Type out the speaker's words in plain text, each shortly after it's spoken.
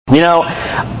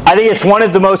I think it's one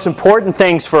of the most important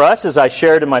things for us, as I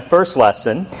shared in my first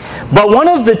lesson. But one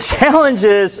of the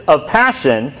challenges of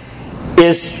passion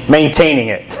is maintaining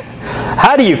it.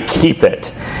 How do you keep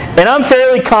it? And I'm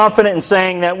fairly confident in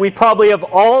saying that we probably have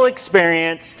all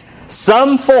experienced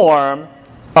some form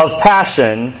of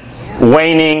passion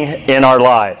waning in our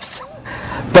lives.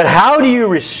 But how do you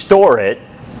restore it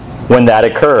when that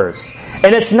occurs?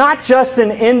 And it's not just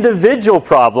an individual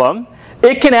problem.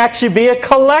 It can actually be a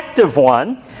collective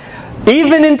one.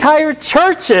 Even entire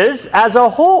churches as a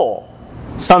whole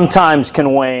sometimes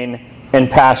can wane in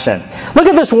passion. Look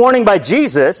at this warning by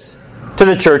Jesus to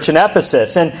the church in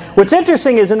Ephesus. And what's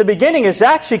interesting is in the beginning is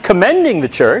actually commending the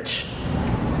church,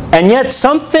 and yet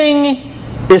something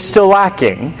is still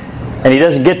lacking, and he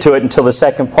doesn't get to it until the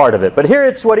second part of it. But here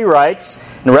it's what he writes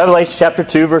in Revelation chapter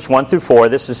 2, verse 1 through 4.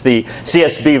 This is the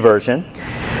CSB version.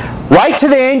 Write to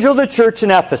the angel of the church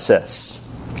in Ephesus.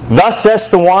 Thus says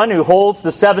the one who holds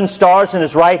the 7 stars in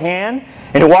his right hand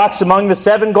and who walks among the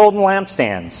 7 golden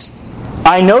lampstands.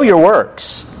 I know your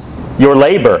works, your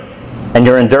labor, and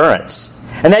your endurance,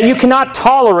 and that you cannot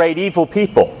tolerate evil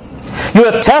people. You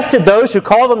have tested those who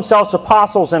call themselves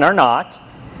apostles and are not,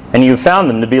 and you have found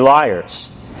them to be liars.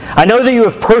 I know that you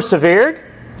have persevered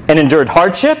and endured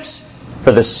hardships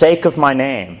for the sake of my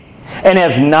name, and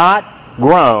have not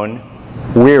grown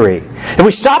weary. If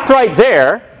we stopped right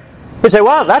there, we say,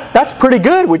 wow, that's pretty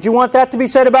good. Would you want that to be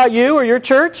said about you or your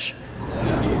church?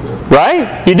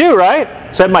 Right? You do,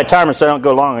 right? Set my timer so I don't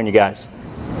go long on you guys.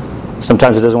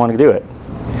 Sometimes it doesn't want to do it.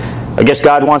 I guess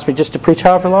God wants me just to preach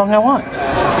however long I want.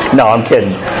 No, I'm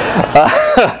kidding.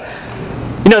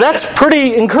 That's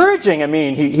pretty encouraging. I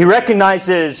mean, he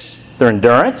recognizes their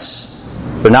endurance,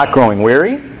 they're not growing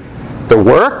weary, their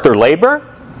work, their labor.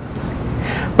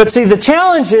 But see, the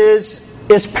challenge is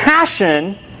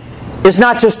passion is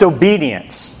not just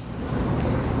obedience.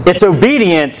 It's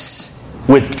obedience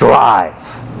with drive,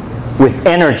 with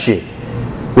energy,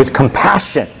 with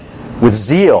compassion, with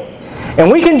zeal.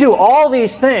 And we can do all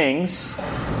these things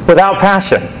without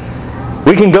passion.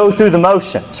 We can go through the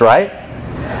motions, right?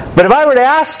 But if I were to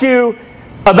ask you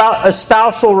about a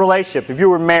spousal relationship, if you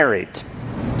were married,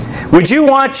 would you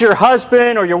want your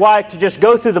husband or your wife to just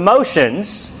go through the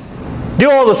motions, do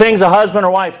all the things a husband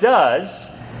or wife does,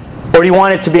 or do you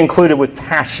want it to be included with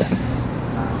passion?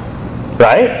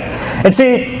 Right? And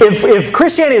see, if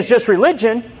Christianity is just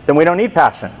religion, then we don't need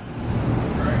passion.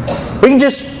 We can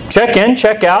just check in,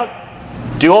 check out,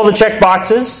 do all the check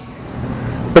boxes.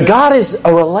 But God is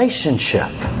a relationship.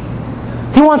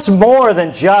 He wants more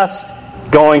than just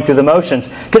going through the motions.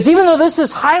 Because even though this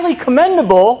is highly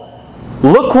commendable,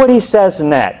 look what he says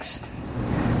next.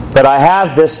 But I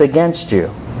have this against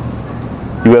you.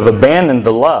 You have abandoned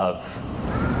the love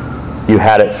you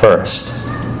had at first.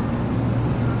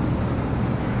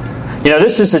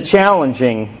 This is a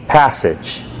challenging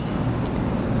passage.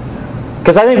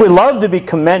 Because I think we love to be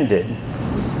commended.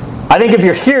 I think if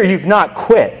you're here, you've not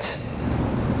quit.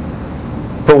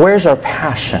 But where's our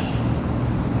passion?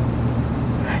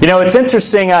 It's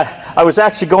interesting. I was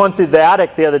actually going through the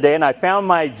attic the other day, and I found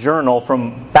my journal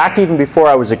from back even before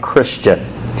I was a Christian.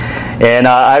 And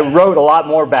I wrote a lot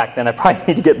more back then. I probably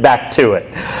need to get back to it.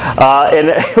 And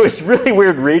it was really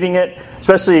weird reading it,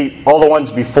 especially all the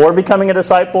ones before becoming a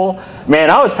disciple. Man,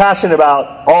 I was passionate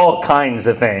about all kinds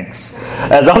of things.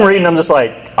 As I'm reading, I'm just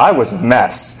like, I was a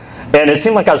mess. And it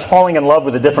seemed like I was falling in love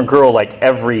with a different girl like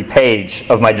every page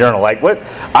of my journal. Like, what?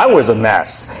 I was a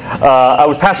mess. I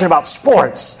was passionate about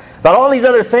sports, about all these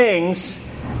other things.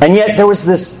 And yet there was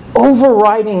this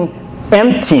overriding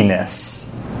emptiness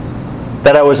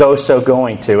that I was also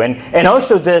going to. And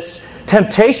also this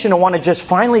temptation to want to just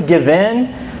finally give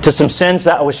in to some sins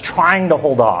that I was trying to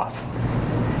hold off.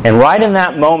 And right in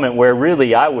that moment where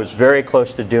really I was very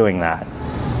close to doing that,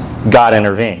 God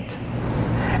intervened.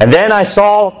 And then I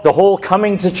saw the whole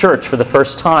coming to church for the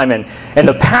first time. And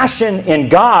the passion in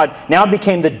God now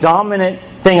became the dominant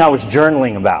thing I was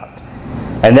journaling about.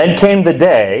 And then came the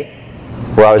day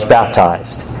where I was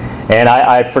baptized. And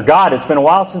I forgot, it's been a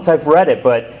while since I've read it,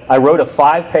 but I wrote a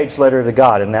 5-page letter to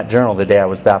God in that journal the day I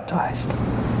was baptized.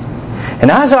 And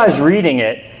as I was reading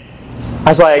it, I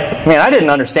was like, man, I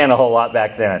didn't understand a whole lot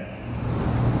back then.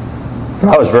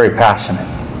 But I was very passionate.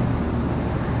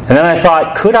 And then I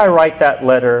thought, could I write that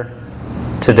letter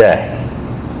today?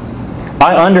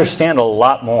 I understand a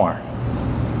lot more,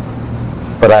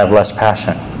 but I have less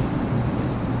passion.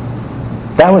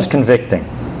 That was convicting.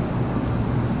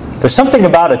 There's something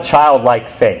about a childlike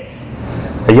faith,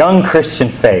 a young Christian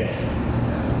faith,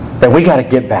 that we got to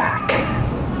get back.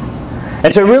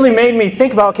 And so it really made me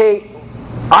think about, okay,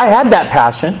 I had that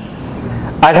passion.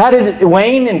 I've had it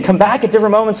wane and come back at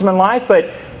different moments in my life, but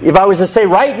if I was to say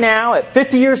right now, at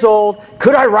 50 years old,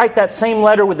 could I write that same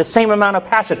letter with the same amount of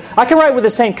passion? I can write with the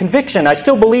same conviction. I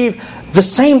still believe the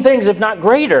same things, if not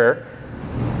greater,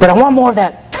 but I want more of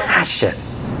that passion.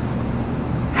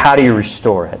 How do you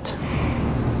restore it?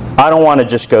 I don't want to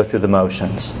just go through the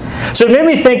motions. So it made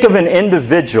me think of an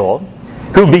individual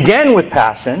who began with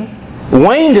passion,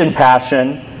 waned in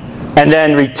passion, and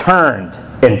then returned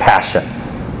in passion.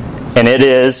 And it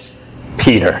is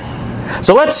Peter.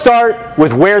 So let's start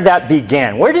with where that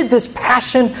began. Where did this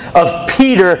passion of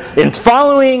Peter in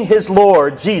following his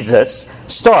Lord Jesus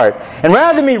start? And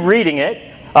rather than me reading it,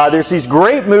 there's these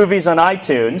great movies on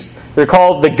iTunes. They're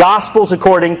called The Gospels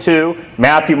According to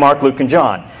Matthew, Mark, Luke, and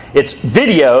John. It's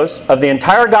videos of the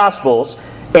entire Gospels,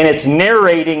 and it's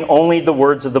narrating only the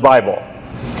words of the Bible.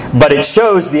 But it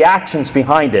shows the actions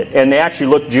behind it. And they actually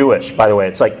look Jewish, by the way.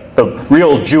 It's like the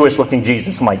real Jewish-looking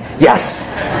Jesus. I'm like, yes,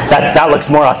 that looks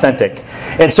more authentic.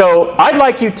 And so I'd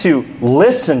like you to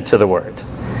listen to the Word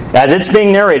as it's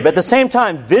being narrated, but at the same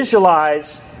time,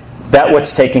 visualize that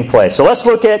what's taking place. So let's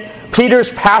look at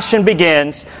Peter's passion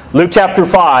begins. Luke chapter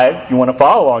 5, if you want to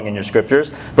follow along in your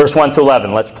scriptures, verse 1 through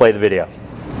 11. Let's play the video.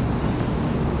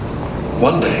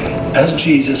 One day, as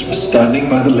Jesus was standing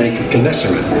by the lake of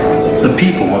Gennesaret, the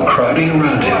people were crowding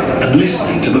around him and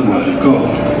listening to the word of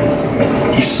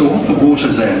God. He saw at the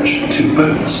water's edge 2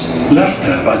 boats, left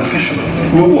there by the fishermen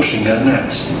who were washing their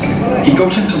nets. He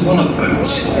got into one of the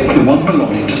boats, the one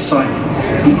belonging to Simon,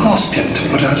 and asked him to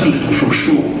put out a little from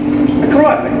shore.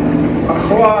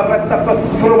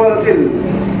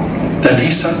 Then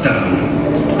he sat down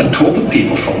and taught the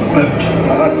people from the boat.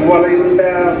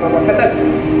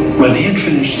 When he had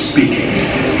finished speaking,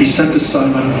 he said to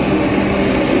Simon,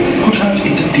 "Put out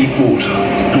into deep water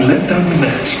and let down the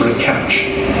nets for a catch."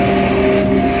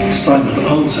 Simon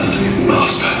answered,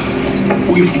 "Master,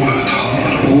 we've worked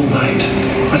hard all night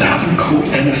and haven't caught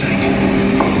anything.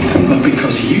 But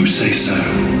because you say so,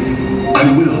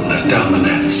 I will let down the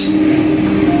nets."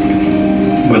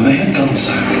 When they had done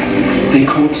so, they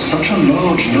caught such a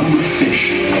large number of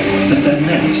fish that their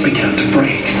nets began to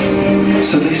break.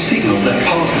 So they signaled their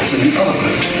partners in the other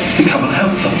boat to come and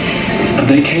help them. And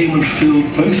they came and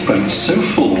filled both boats so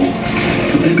full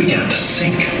that they began to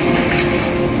sink.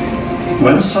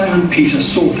 When Simon Peter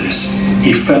saw this,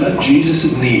 he fell at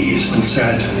Jesus' knees and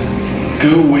said,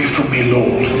 "Go away from me,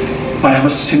 Lord. I am a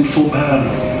sinful man."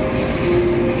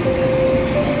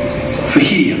 For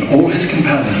he and all his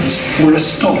companions were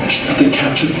astonished at the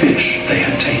catch of fish they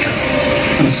had taken.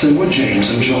 And so were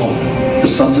James and John, the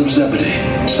sons of Zebedee,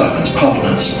 Simon's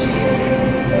partners.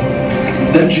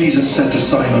 Then Jesus said to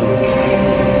Simon,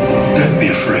 "Don't be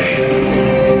afraid.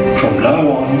 From now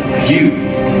on, you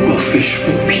will fish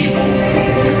for people."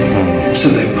 So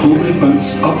they pulled their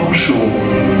boats up on shore,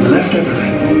 left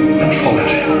everything, and followed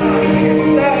him.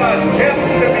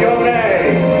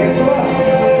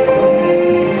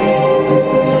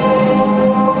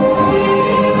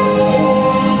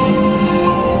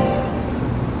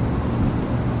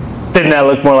 Didn't that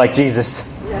look more like Jesus?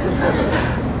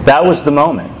 That was the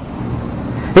moment.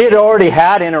 He had already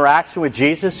had interaction with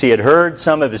Jesus. He had heard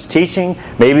some of his teaching,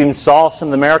 maybe even saw some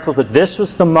of the miracles, but this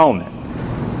was the moment.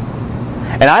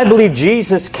 And I believe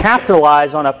Jesus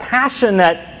capitalized on a passion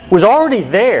that was already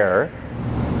there,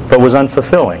 but was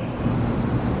unfulfilling.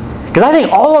 Because I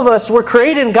think all of us were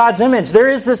created in God's image. There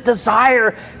is this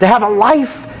desire to have a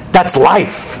life that's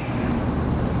life.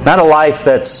 Not a life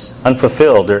that's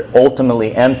unfulfilled or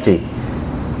ultimately empty.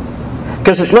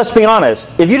 Because let's be honest,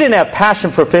 if you didn't have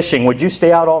passion for fishing, would you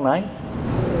stay out all night?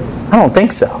 I don't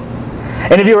think so.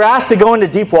 And if you were asked to go into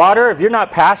deep water, if you're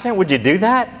not passionate, would you do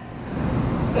that?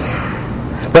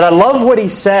 But I love what he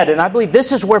said, and I believe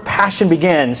this is where passion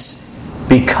begins.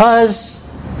 Because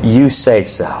you say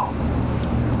so.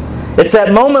 It's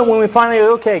that moment when we finally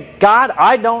go, okay, God,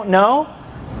 I don't know,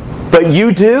 but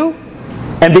you do.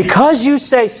 And because you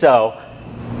say so,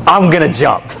 I'm going to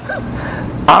jump.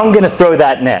 I'm going to throw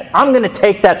that net. I'm going to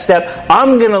take that step.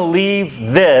 I'm going to leave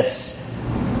this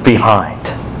behind.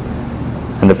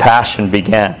 And the passion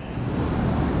began.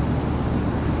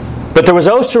 But there was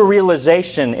also a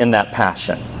realization in that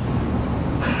passion.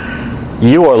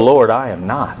 You are Lord, I am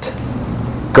not.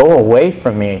 Go away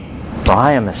from me, for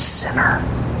I am a sinner.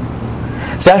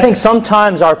 See, I think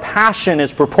sometimes our passion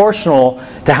is proportional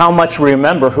to how much we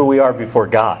remember who we are before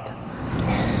God.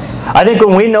 I think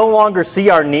when we no longer see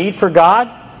our need for God,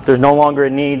 there's no longer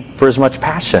a need for as much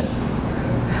passion.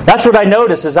 That's what I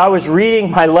noticed as I was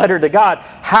reading my letter to God,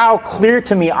 how clear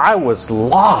to me I was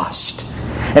lost,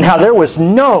 and how there was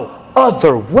no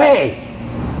other way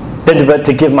than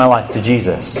to give my life to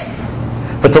Jesus.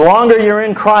 But the longer you're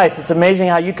in Christ, it's amazing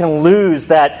how you can lose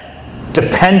that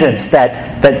dependence,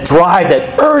 that drive,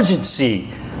 that urgency,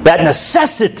 that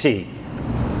necessity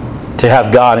to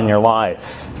have God in your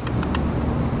life.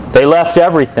 They left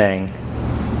everything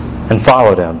and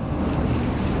followed Him.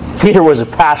 Peter was a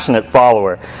passionate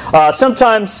follower.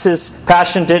 Sometimes his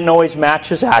passion didn't always match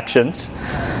his actions.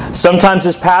 Sometimes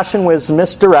his passion was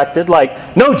misdirected,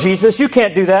 like, "No, Jesus, you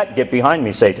can't do that. Get behind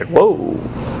me, Satan." Whoa.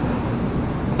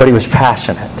 But he was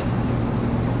passionate.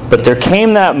 But there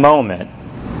came that moment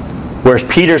where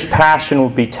Peter's passion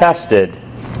would be tested,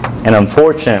 and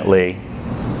unfortunately,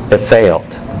 it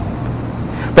failed.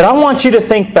 But I want you to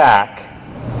think back.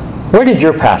 Where did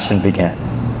your passion begin?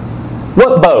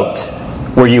 What boat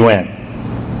were you in?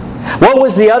 What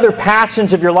was the other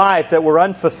passions of your life that were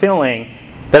unfulfilling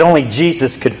that only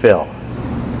Jesus could fill?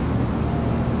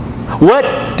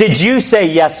 What did you say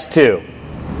yes to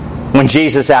when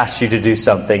Jesus asked you to do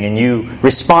something and you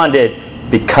responded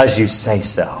because you say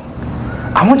so?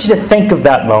 I want you to think of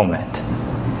that moment,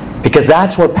 because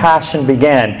that's where passion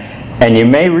began, and you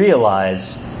may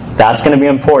realize that's going to be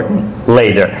important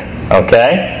later,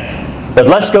 okay? But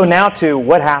let's go now to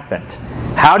what happened.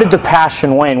 How did the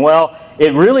passion wane? Well,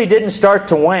 it really didn't start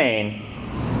to wane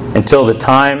until the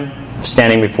time of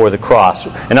standing before the cross.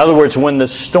 In other words, when the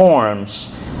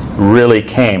storms really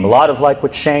came. A lot of like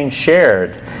what Shane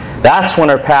shared. That's when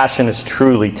our passion is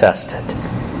truly tested.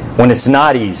 When it's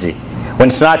not easy. When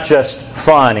it's not just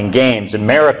fun and games and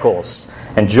miracles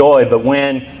and joy, but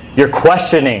when you're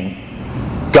questioning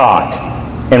God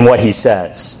and what He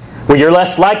says. Where you're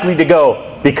less likely to go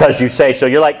because you say so.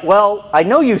 You're like, well, I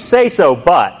know you say so,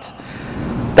 but.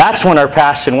 That's when our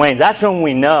passion wanes. That's when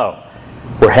we know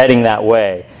we're heading that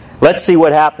way. Let's see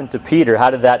what happened to Peter.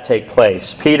 How did that take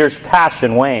place? Peter's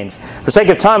passion wanes. For sake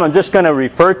of time, I'm just going to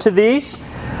refer to these.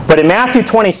 But in Matthew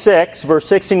 26, verse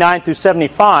 69 through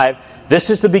 75, this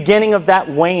is the beginning of that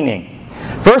waning.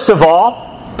 First of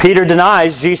all, Peter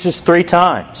denies Jesus 3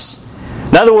 times.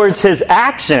 In other words, his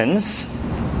actions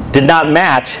did not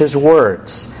match his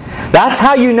words. That's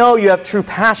how you know you have true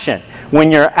passion.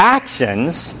 When your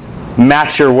actions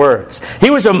match your words. He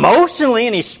was emotionally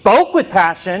and he spoke with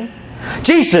passion.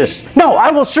 "Jesus, no,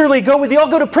 I will surely go with you. I'll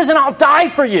go to prison. I'll die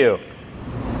for you."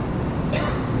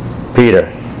 "Peter,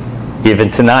 even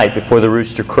tonight before the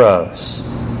rooster crows,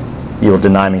 you will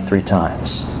deny me 3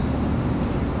 times.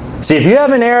 See, if you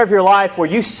have an area of your life where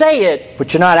you say it,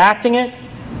 but you're not acting it,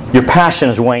 your passion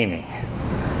is waning.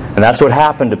 And that's what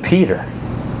happened to Peter.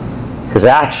 His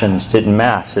actions didn't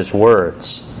match his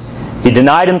words. He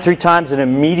denied Him 3 times, and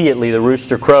immediately the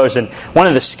rooster crows. And one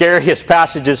of the scariest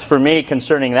passages for me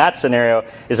concerning that scenario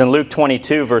is in Luke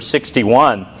 22, verse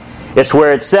 61. It's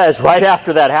where it says, right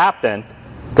after that happened,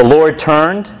 the Lord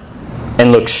turned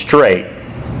and looked straight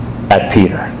at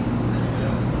Peter.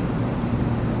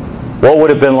 What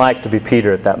would it have been like to be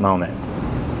Peter at that moment?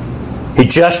 He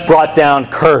just brought down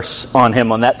curse on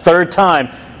him on that 3rd time.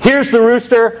 Here's the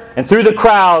rooster, and through the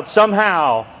crowd,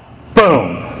 somehow,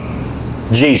 boom,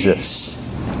 Jesus.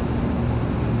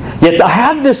 Yet I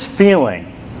have this feeling,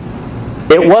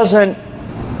 it wasn't,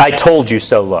 "I told you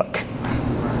so" look.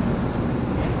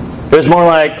 It was more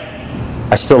like,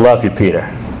 "I still love you, Peter.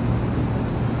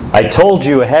 I told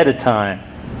you ahead of time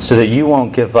so that you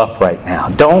won't give up right now.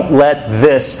 Don't let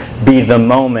this be the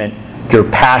moment your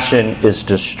passion is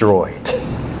destroyed."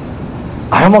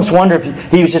 I almost wonder if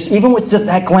he was just, even with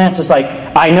that glance, it's like,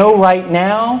 "I know right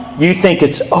now you think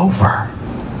it's over."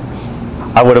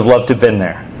 I would have loved to have been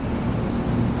there.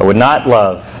 I would not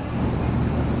love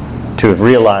to have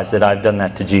realized that I've done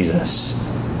that to Jesus.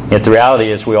 Yet the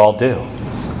reality is we all do.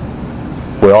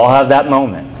 We all have that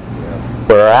moment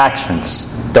where our actions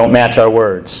don't match our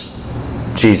words.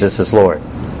 Jesus is Lord.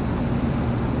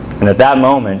 And at that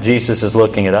moment, Jesus is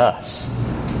looking at us.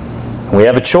 We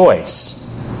have a choice.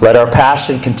 Let our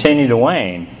passion continue to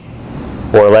wane,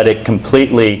 or let it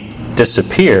completely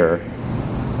disappear,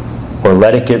 or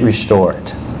let it get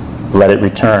restored. Let it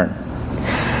return.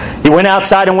 He went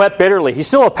outside and wept bitterly. He's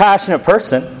still a passionate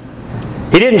person.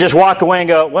 He didn't just walk away and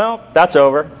go, "Well, that's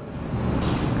over."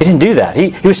 He didn't do that.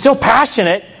 He was still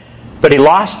passionate, but he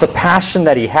lost the passion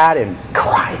that he had in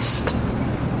Christ.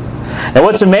 And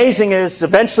what's amazing is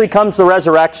eventually comes the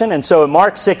resurrection. And so in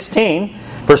Mark 16,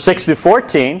 verse 6 through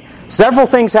 14, several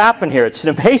things happen here. It's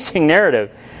an amazing narrative.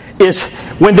 Is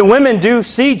when the women do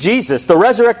see Jesus, the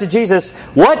resurrected Jesus,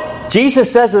 what Jesus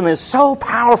says to them is so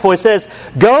powerful. It says,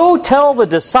 "Go tell the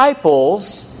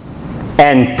disciples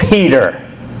and Peter."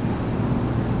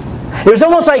 It was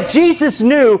almost like Jesus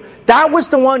knew that was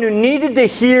the one who needed to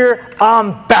hear,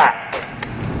 "I'm back,"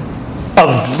 of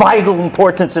vital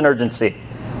importance and urgency.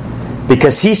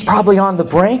 because he's probably on the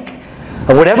brink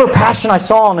of whatever passion I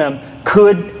saw in him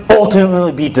could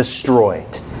ultimately be destroyed.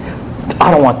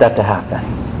 I don't want that to happen.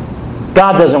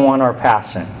 God doesn't want our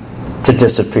passion to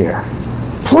disappear.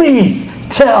 Please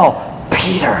tell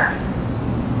Peter.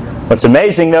 What's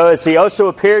amazing, though, is he also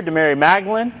appeared to Mary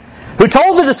Magdalene, who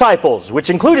told the disciples, which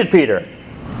included Peter.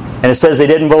 And it says they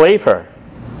didn't believe her.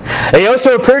 He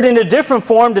also appeared in a different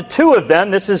form to two of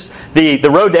them. This is the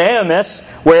road to Emmaus,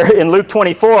 where in Luke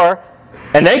 24,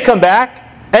 and they come back,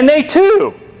 and they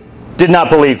too did not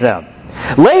believe them.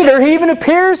 Later, he even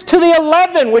appears to the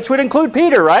 11, which would include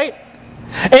Peter, right?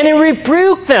 And he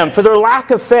rebuked them for their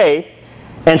lack of faith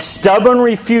and stubborn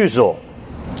refusal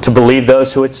to believe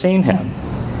those who had seen him.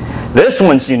 This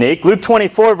one's unique. Luke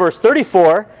 24, verse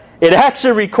 34, it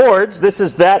actually records, this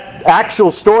is that actual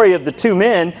story of the two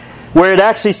men, where it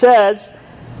actually says,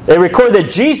 they record that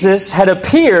Jesus had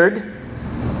appeared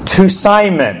to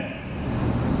Simon.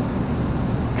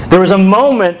 There was a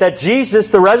moment that Jesus,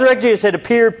 the resurrected Jesus, had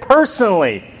appeared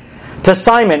personally to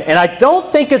Simon. And I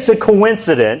don't think it's a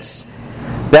coincidence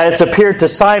that it's appeared to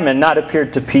Simon, not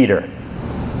appeared to Peter.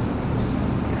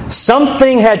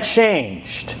 Something had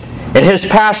changed in his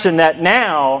passion, that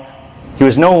now he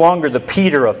was no longer the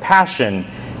Peter of passion.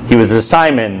 He was the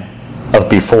Simon of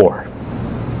before.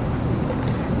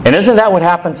 And isn't that what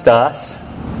happens to us?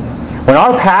 When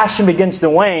our passion begins to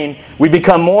wane, we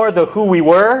become more the who we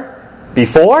were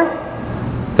before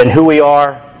than who we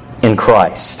are in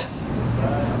Christ.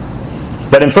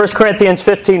 But in 1 Corinthians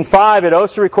 15:5, it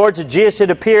also records that Jesus had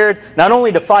appeared not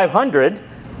only to 500,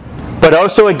 but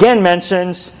also again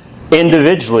mentions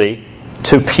individually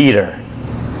to Peter.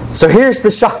 So here's the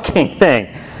shocking thing.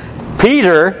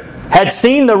 Peter had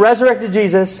seen the resurrected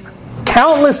Jesus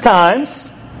countless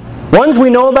times, ones we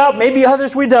know about, maybe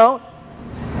others we don't,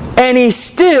 and he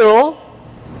still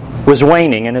was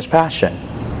waning in his passion.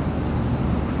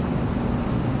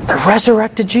 The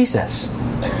resurrected Jesus.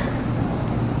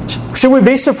 Should we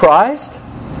be surprised?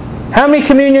 How many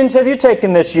communions have you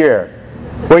taken this year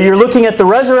where you're looking at the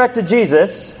resurrected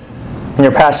Jesus and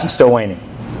your passion's still waning?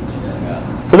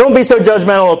 So don't be so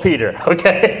judgmental of Peter,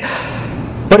 okay?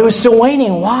 But it was still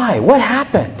waning. Why? What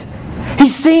happened?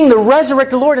 He's seeing the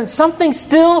resurrected Lord and something's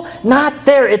still not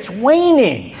there. It's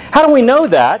waning. How do we know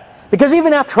that? Because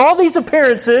even after all these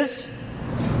appearances,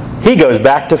 he goes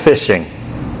back to fishing.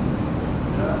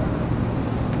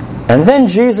 And then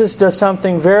Jesus does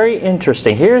something very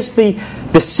interesting. Here's the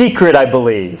secret, I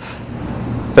believe.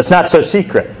 That's not so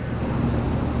secret.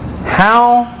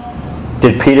 How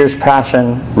did Peter's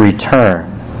passion return?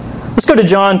 Let's go to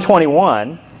John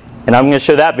 21, and I'm going to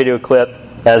show that video clip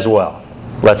as well.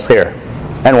 Let's hear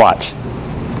and watch.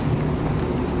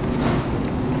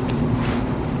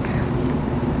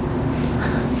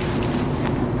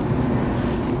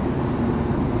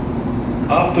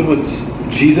 Afterwards,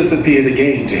 Jesus appeared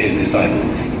again to his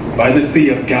disciples by the Sea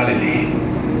of Galilee.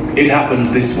 It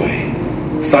happened this way.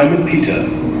 Simon Peter,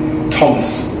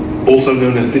 Thomas, also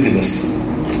known as Didymus,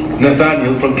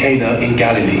 Nathanael from Cana in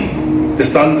Galilee, the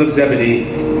sons of Zebedee,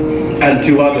 and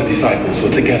two other disciples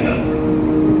were together.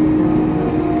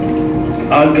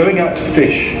 "I'm going out to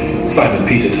fish," Simon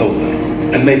Peter told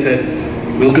them, and they said,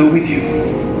 "We'll go with you."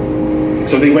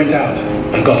 So they went out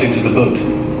and got into the boat.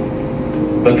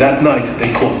 But that night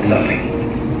they caught nothing.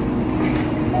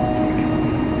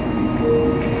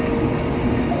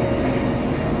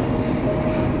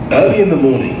 Early in the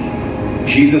morning,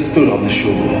 Jesus stood on the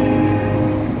shore.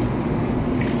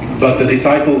 But the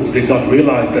disciples did not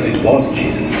realize that it was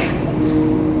Jesus.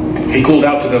 He called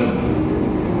out to them,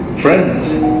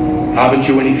 "Friends, haven't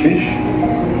you any fish?"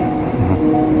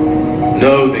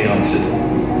 "No," they answered.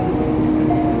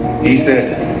 He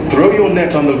said, "Throw your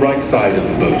net on the right side of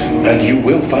the boat, and you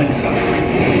will find some."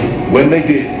 When they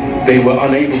did, they were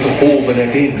unable to haul the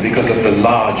net in because of the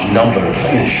large number of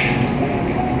fish.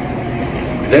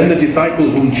 Then the disciple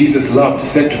whom Jesus loved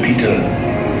said to Peter,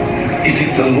 "It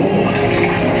is the Lord."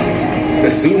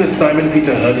 As soon as Simon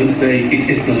Peter heard him say, "It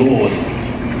is the Lord,"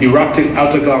 he wrapped his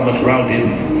outer garment round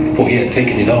him, for he had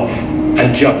taken it off,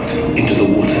 and jumped into the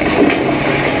water.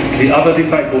 The other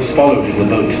disciples followed in the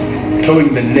boat,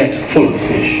 towing the net full of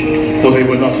fish, for they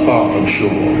were not far from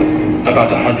shore,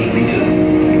 about 100 meters.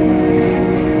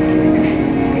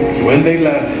 When they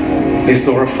landed, they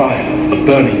saw a fire of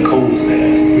burning coals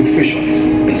there, with fish on it,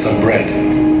 and some bread.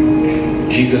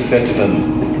 Jesus said to them,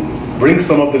 "Bring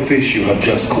some of the fish you have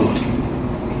just caught."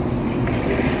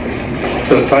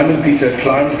 So Simon Peter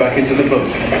climbed back into the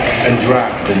boat and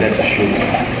dragged the net ashore.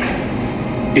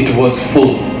 It was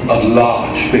full of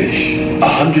large fish,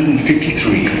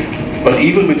 153, but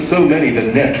even with so many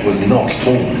the net was not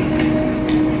torn.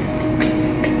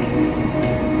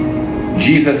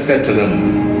 Jesus said to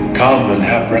them, "Come and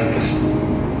have breakfast."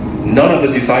 None of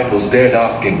the disciples dared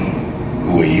ask him,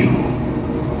 "Who are you?"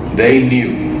 They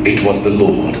knew it was the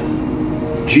Lord.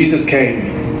 Jesus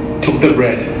came, took the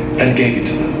bread, and gave it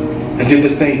to them, and did the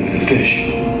same with the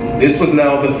fish. This was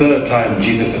now the third time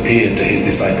Jesus appeared to his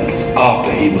disciples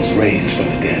after he was raised from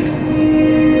the dead.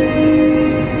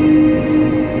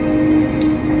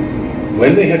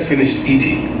 When they had finished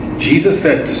eating, Jesus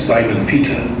said to Simon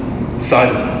Peter,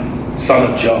 "Simon,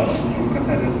 son of John,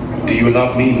 do you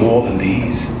love me more than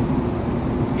these?"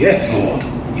 "Yes, Lord,"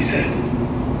 he said.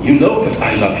 "You know that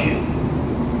I love you."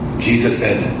 Jesus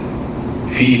said,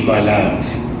 "Feed my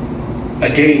lambs."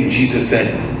 Again Jesus said,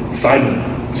 "Simon,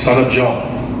 son of John,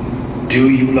 do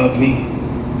you love me?"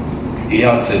 He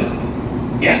answered,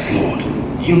 "Yes, Lord,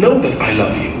 you know that I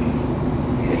love you."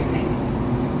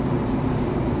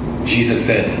 Jesus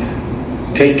said,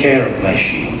 "Take care of my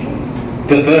sheep."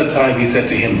 The third time he said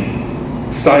to him,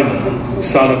 "Simon,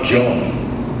 son of John,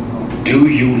 do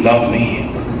you love me?"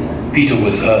 Peter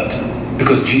was hurt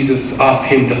because Jesus asked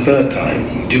him the third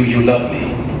time, "Do you love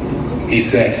me?" He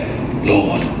said,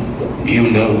 "Lord, you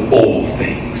know all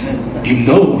things. You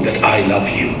know that I love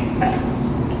you."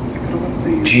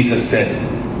 Jesus said,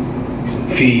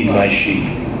 "Feed my sheep.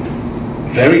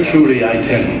 Very truly I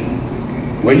tell you,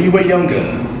 when you were younger,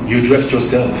 you dressed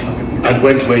yourself and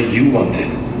went where you wanted.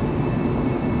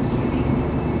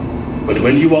 But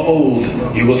when you are old,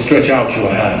 you will stretch out your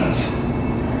hands,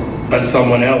 and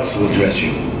someone else will dress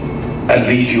you and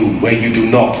lead you where you do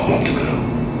not want to go."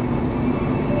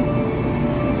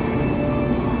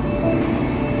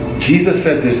 Jesus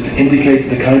said this to indicate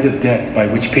the kind of death by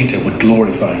which Peter would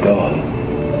glorify God.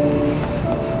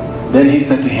 Then he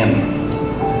said to him,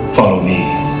 "Follow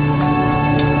me."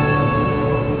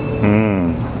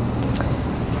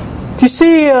 Do you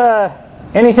see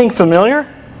anything familiar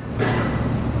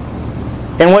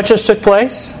in what just took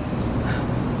place?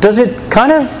 Does it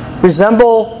kind of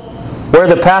resemble where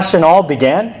the Passion all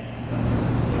began?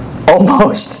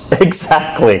 Almost,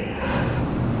 exactly.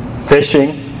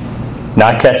 Fishing,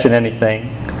 not catching anything.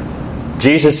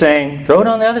 Jesus saying, "Throw it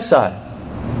on the other side."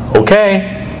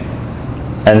 Okay.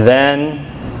 And then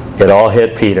it all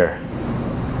hit Peter.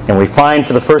 And we find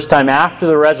for the first time after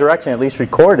the resurrection, at least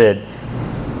recorded,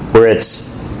 where it's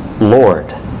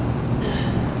Lord.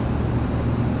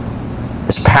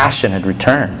 His passion had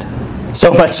returned.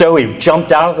 So much so he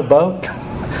jumped out of the boat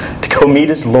to go meet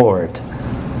his Lord.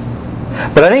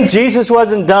 But I think Jesus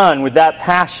wasn't done with that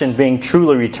passion being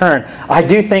truly returned. I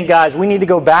do think, guys, we need to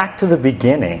go back to the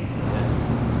beginning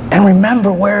and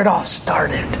remember where it all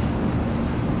started.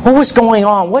 What was going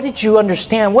on? What did you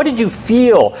understand? What did you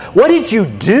feel? What did you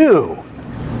do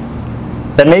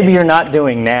that maybe you're not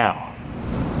doing now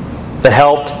that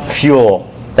helped fuel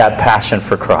that passion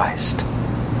for Christ?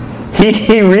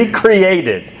 He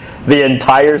recreated the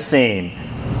entire scene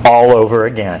all over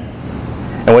again.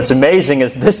 And what's amazing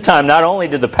is this time not only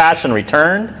did the passion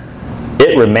return,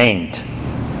 it remained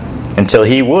until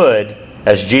he would,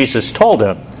 as Jesus told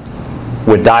him,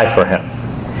 would die for him.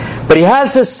 But he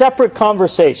has this separate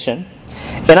conversation,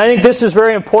 and I think this is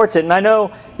very important. And I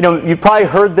know, you've probably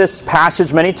heard this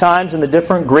passage many times in the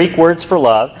different Greek words for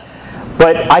love,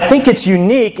 but I think it's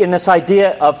unique in this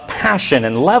idea of passion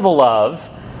and level of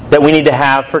that we need to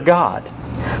have for God.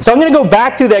 So I'm going to go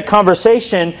back through that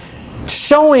conversation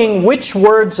showing which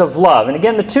words of love. And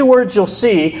again, the two words you'll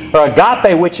see are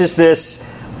agape, which is this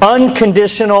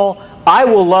unconditional, I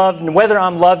will love whether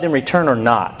I'm loved in return or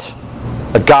not.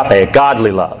 Agape, a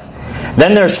godly love.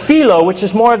 Then there's philo, which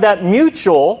is more of that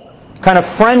mutual kind of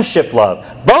friendship love.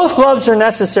 Both loves are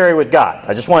necessary with God.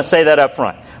 I just want to say that up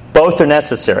front. Both are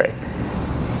necessary.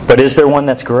 But is there one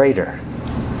that's greater?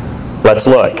 Let's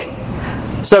look.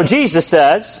 So Jesus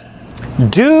says,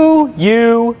 "Do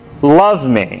you love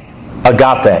me?"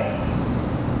 Agape.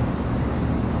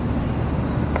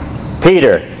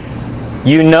 Peter,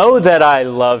 "You know that I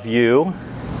love you."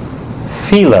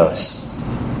 Philos.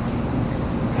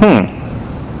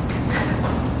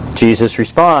 Jesus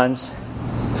responds,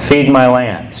 "Feed my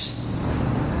lambs."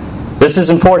 This is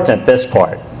important, this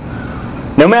part.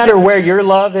 No matter where your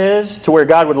love is to where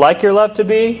God would like your love to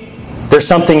be, there's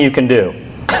something you can do.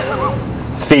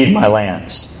 Feed my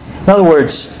lambs. In other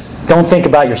words, don't think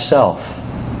about yourself.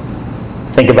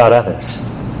 Think about others.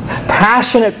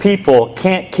 Passionate people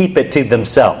can't keep it to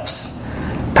themselves.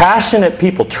 Passionate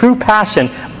people, true passion,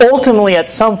 ultimately at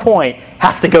some point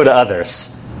has to go to others.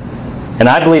 And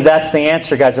I believe that's the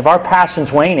answer, guys. If our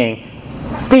passion's waning,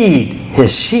 feed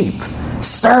His sheep.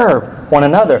 Serve one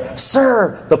another.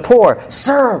 Serve the poor.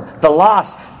 Serve the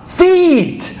lost.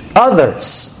 Feed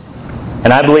others.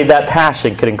 And I believe that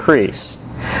passion could increase.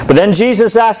 But then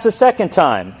Jesus asked the second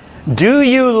time, do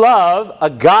you love,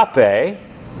 agape,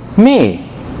 me?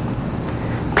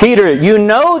 Peter, you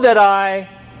know that I,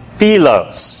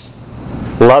 philos,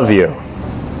 love you.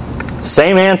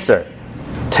 Same answer.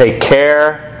 Take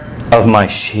care of my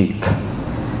sheep.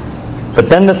 But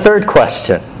then the third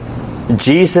question,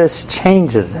 Jesus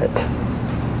changes it.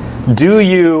 Do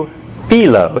you,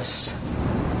 philos,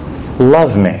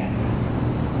 love me?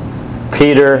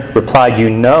 Peter replied, you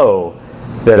know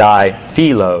that I,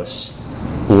 philos,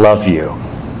 love you.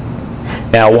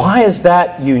 Now, why is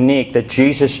that unique that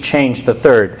Jesus changed the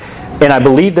third? And I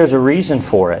believe there's a reason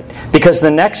for it. Because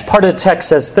the next part of the text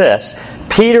says this,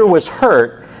 Peter was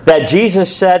hurt that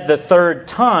Jesus said the third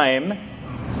time,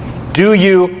 do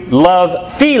you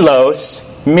love,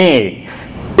 philos, me?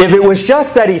 If it was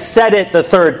just that he said it the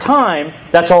third time,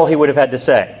 that's all he would have had to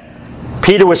say.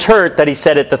 Peter was hurt that he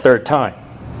said it the third time.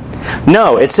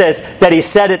 No, it says that he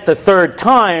said it the third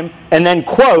time and then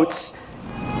quotes,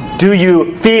 do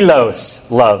you,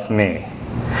 philos, love me?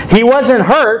 He wasn't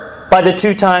hurt by the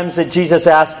 2 times that Jesus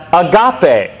asked,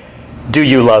 agape, do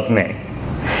you love me?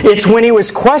 It's when he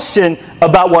was questioned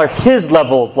about where his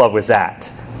level of love was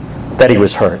at that he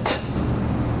was hurt.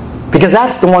 Because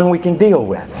that's the one we can deal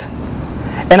with.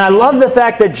 And I love the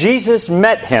fact that Jesus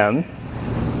met him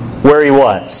where he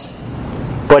was.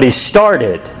 But he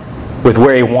started with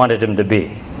where he wanted him to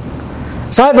be.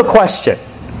 So I have a question.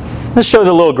 Let's show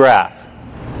the little graph.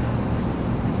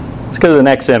 Let's go to the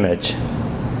next image.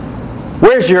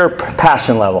 Where's your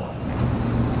passion level?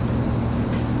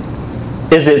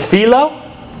 Is it philo?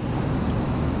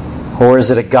 Or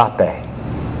is it agape?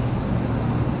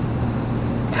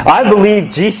 I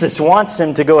believe Jesus wants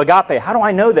him to go agape. How do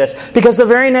I know this? Because the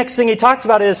very next thing he talks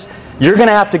about is you're going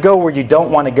to have to go where you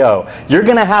don't want to go. You're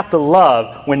going to have to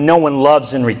love when no one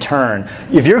loves in return.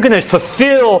 If you're going to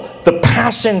fulfill the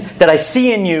passion that I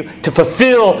see in you to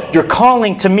fulfill your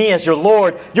calling to me as your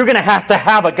Lord, you're going to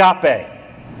have agape.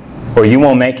 Or you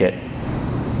won't make it.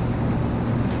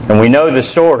 And we know the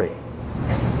story.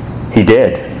 He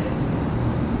did.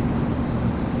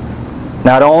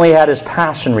 Not only had his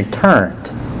passion returned,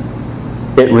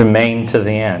 it remained to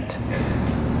the end.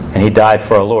 And he died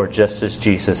for our Lord, just as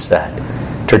Jesus said.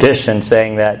 Tradition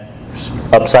saying that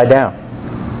upside down.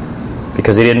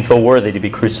 Because he didn't feel worthy to be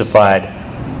crucified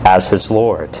as his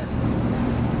Lord.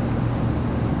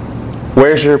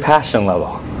 Where's your passion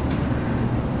level?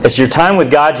 Has your time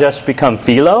with God just become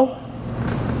philo?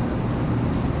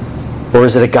 Or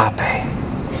is it agape?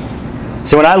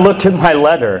 So when I looked at my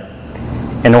letter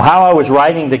and how I was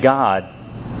writing to God,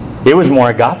 it was more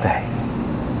agape.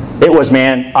 It was,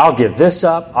 man, I'll give this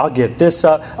up, I'll give this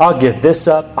up, I'll give this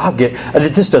up,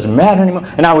 this doesn't matter anymore.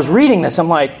 And I was reading this, I'm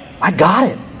like, I got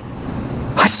it.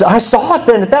 I saw it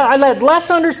then. I had less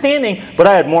understanding, but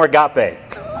I had more agape.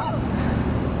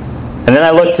 And then I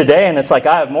look today and it's like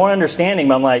I have more understanding,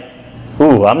 but I'm like,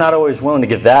 ooh, I'm not always willing to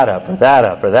give that up, or that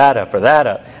up, or that up, or that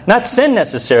up. Not sin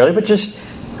necessarily, but just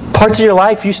parts of your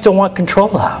life you still want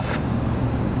control of.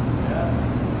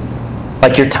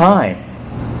 Like your time.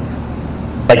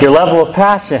 Like your level of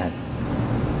passion.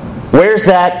 Where's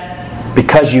that?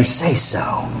 Because you say so,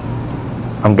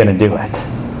 I'm going to do it.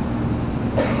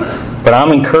 But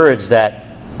I'm encouraged that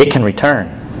it can return.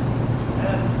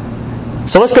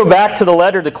 So let's go back to the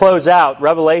letter to close out,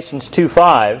 Revelations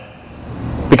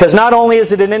 2:5. Because not only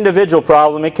is it an individual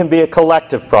problem, it can be a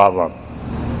collective problem.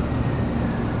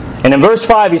 And in verse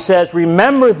 5 he says,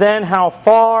 remember then how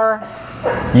far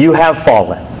you have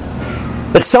fallen.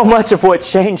 But so much of what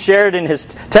Shane shared in his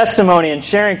testimony and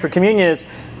sharing for communion is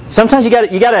sometimes you got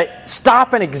to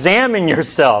stop and examine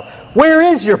yourself. Where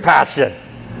is your passion?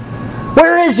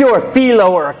 Where is your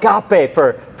philo or agape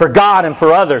for God and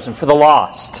for others and for the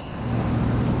lost?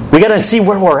 We got to see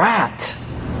where we're at.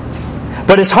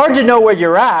 But it's hard to know where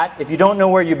you're at if you don't know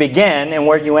where you began and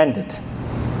where you ended.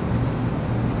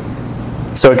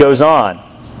 So it goes on.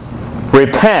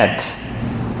 Repent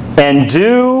and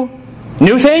do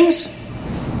new things?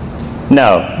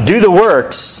 No. Do the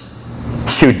works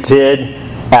you did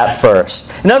at first.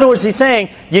 In other words, he's saying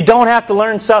you don't have to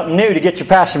learn something new to get your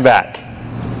passion back.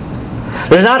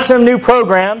 There's not some new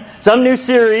program, some new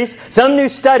series, some new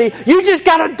study. You just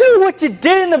got to do what you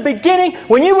did in the beginning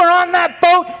when you were on that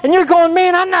boat and you're going,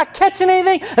 man, I'm not catching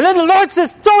anything. And then the Lord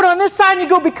says, throw it on this side, and you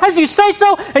go, because you say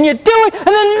so, and you do it. And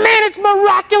then, man, it's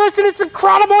miraculous and it's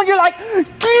incredible. And you're like,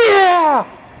 yeah.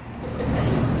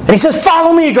 And he says,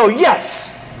 follow me. You go,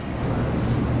 yes.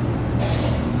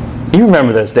 You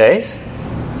remember those days.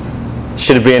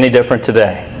 Should it be any different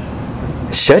today?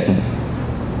 It shouldn't.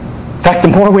 In fact, the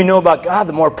more we know about God,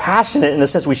 the more passionate in a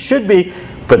sense we should be,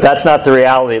 but that's not the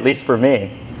reality, at least for me.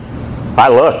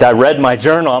 I read my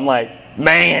journal, I'm like,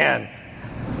 man,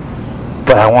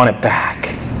 but I want it back.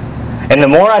 And the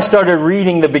more I started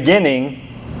reading the beginning,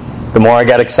 the more I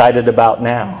got excited about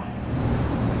now.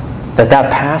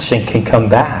 That passion can come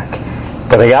back.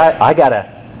 But I got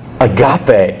to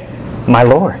agape my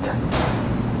Lord.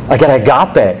 I got to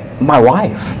agape my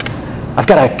wife. I've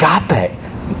got to agape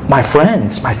my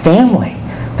friends, my family,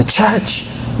 the church,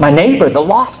 my neighbor, the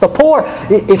lost, the poor.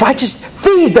 If I just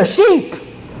feed the sheep,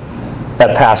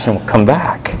 that passion will come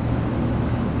back.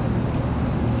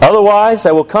 Otherwise,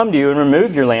 I will come to you and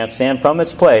remove your lampstand from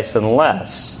its place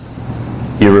unless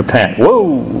you repent.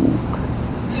 Whoa!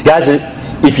 See, guys,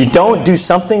 if you don't do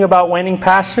something about waning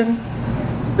passion,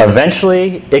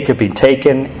 eventually it could be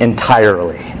taken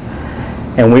entirely.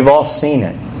 And we've all seen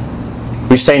it.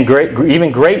 We've seen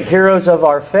even great heroes of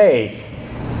our faith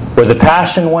where the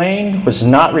passion waned, was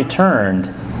not returned,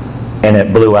 and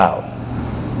it blew out.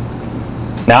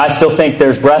 Now, I still think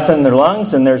there's breath in their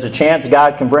lungs and there's a chance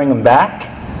God can bring them back,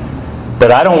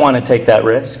 but I don't want to take that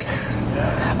risk.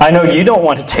 I know you don't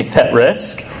want to take that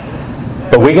risk,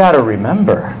 but we got to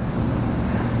remember.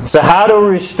 So how to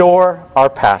restore our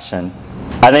passion?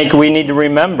 I think we need to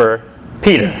remember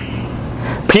Peter.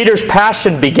 Peter's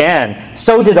passion began,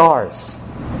 so did ours.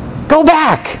 Go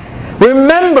back.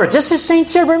 Remember, just as Saint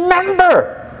said,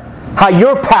 remember how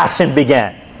your passion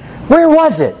began. Where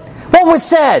was it? What was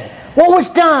said? What was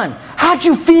done? How'd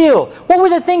you feel? What were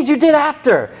the things you did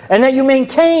after? And that you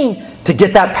maintained to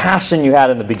get that passion you had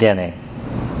in the beginning.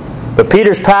 But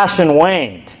Peter's passion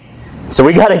waned. So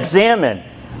we got to examine,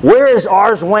 where is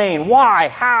ours wane? Why?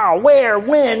 How? Where?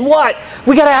 When? What?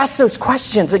 We got to ask those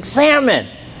questions. Examine.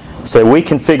 So that we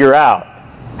can figure out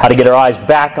how to get our eyes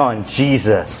back on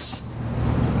Jesus.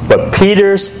 But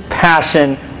Peter's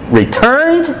passion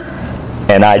returned,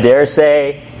 and I dare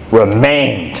say,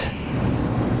 remained.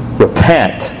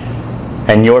 Repent,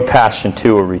 and your passion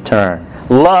too will return.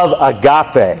 Love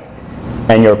agape,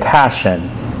 and your passion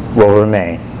will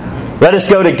remain. Let us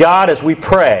go to God as we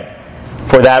pray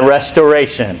for that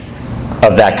restoration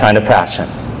of that kind of passion.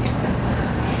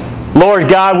 Lord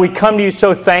God, we come to you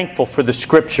so thankful for the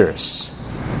Scriptures,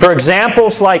 for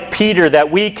examples like Peter that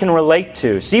we can relate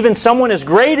to. So even someone as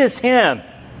great as him,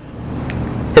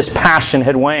 his passion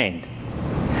had waned.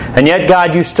 And yet,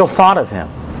 God, you still thought of him.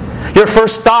 Your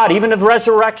first thought, even of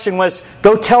resurrection, was,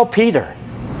 go tell Peter.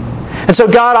 And so,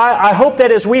 God, I hope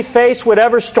that as we face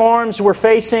whatever storms we're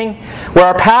facing, where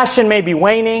our passion may be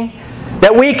waning,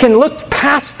 that we can look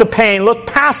past the pain, look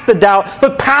past the doubt,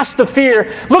 look past the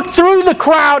fear, look through the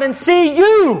crowd and see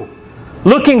you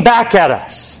looking back at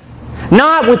us.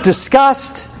 Not with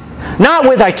disgust, not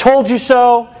with I told you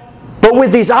so, but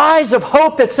with these eyes of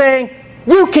hope that's saying,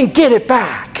 you can get it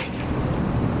back.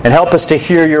 And help us to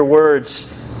hear your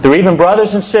words through even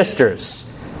brothers and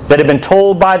sisters that have been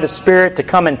told by the Spirit to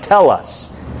come and tell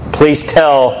us, please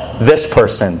tell this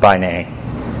person by name.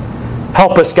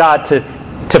 Help us, God, to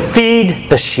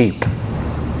feed the sheep.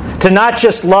 To not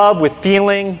just love with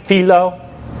feeling, philo,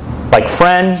 like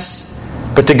friends,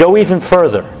 but to go even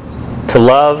further, to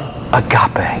love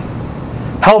agape.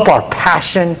 Help our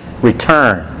passion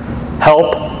return.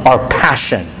 Help our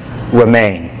passion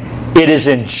remain. It is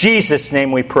in Jesus'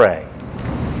 name we pray.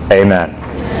 Amen.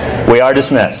 We are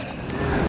dismissed.